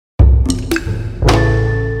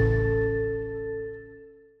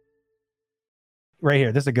right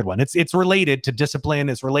here. This is a good one. It's related to discipline.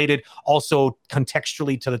 It's related also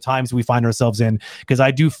contextually to the times we find ourselves in. Because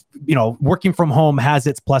I do, working from home has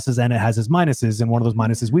its pluses and it has its minuses. And one of those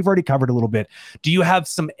minuses we've already covered a little bit. Do you have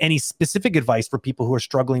any specific advice for people who are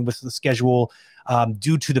struggling with the schedule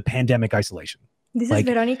due to the pandemic isolation? This is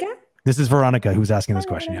Veronica? This is Veronica who's asking this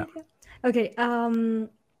question. Veronica. Yeah. Okay.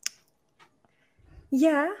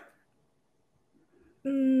 Yeah.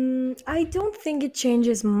 I don't think it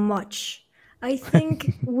changes much. I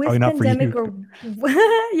think with pandemic or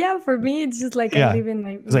for me, it's just like I live in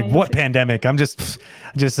my. It's like what office. Pandemic? I'm just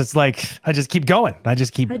it's like I just keep going. I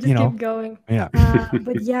just keep going. Yeah.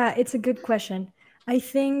 But yeah, it's a good question. I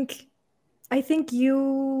think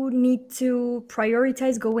you need to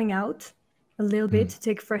prioritize going out a little bit to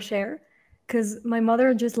take fresh air. Because my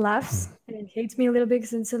mother just laughs and hates me a little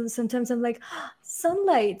bit. And sometimes I'm like,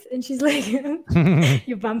 sunlight. And she's like,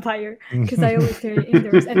 you vampire. Because I always stay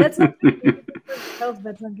indoors. And that's not good for health.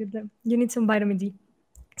 That's not good. You need some vitamin D.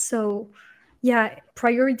 So, yeah,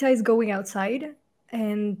 prioritize going outside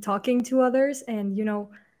and talking to others and,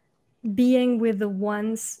 being with the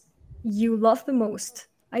ones you love the most.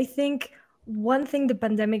 I think one thing the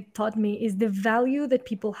pandemic taught me is the value that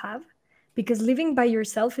people have. Because living by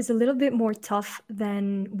yourself is a little bit more tough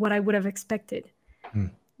than what I would have expected,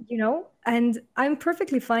 and I'm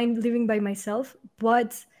perfectly fine living by myself.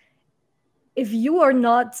 But if you are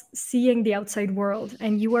not seeing the outside world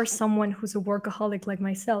and you are someone who's a workaholic like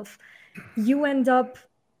myself, you end up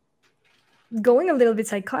going a little bit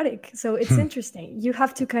psychotic. So it's interesting. You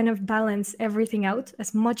have to kind of balance everything out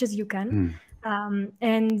as much as you can.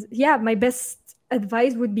 And yeah, my best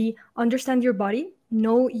advice would be understand your body,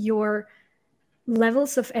 know your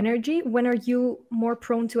levels of energy. When are you more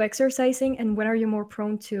prone to exercising and when are you more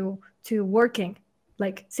prone to working,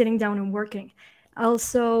 like sitting down and working?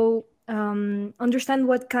 Also understand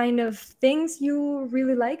what kind of things you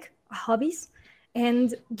really like, hobbies,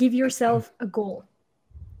 and give yourself a goal.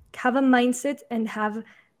 Have a mindset and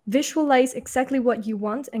visualize exactly what you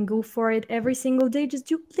want and go for it every single day. Just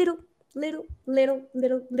do little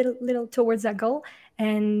towards that goal,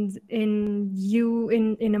 and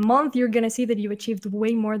in a month you're gonna see that you achieved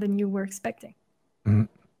way more than you were expecting.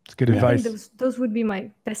 It's good advice. I think those would be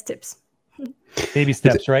my best tips. Baby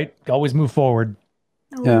steps, right? Always move forward.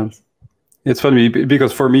 Always. Yeah, it's funny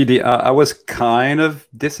because for me I was kind of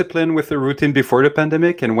disciplined with the routine before the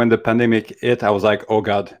pandemic, and when the pandemic hit, I was like, oh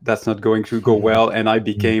god, that's not going to go well, and I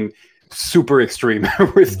became super extreme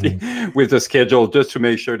with the schedule just to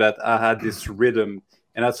make sure that I had this rhythm.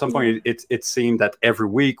 And at some point it seemed that every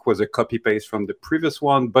week was a copy paste from the previous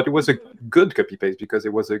one, but it was a good copy paste because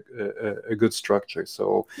it was a good structure.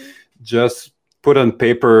 So just put on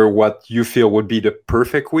paper what you feel would be the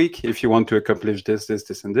perfect week if you want to accomplish this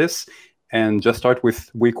and this, and just start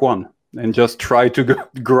with week 1 and just try to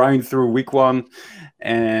grind through week 1,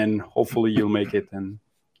 and hopefully you'll make it and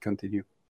continue.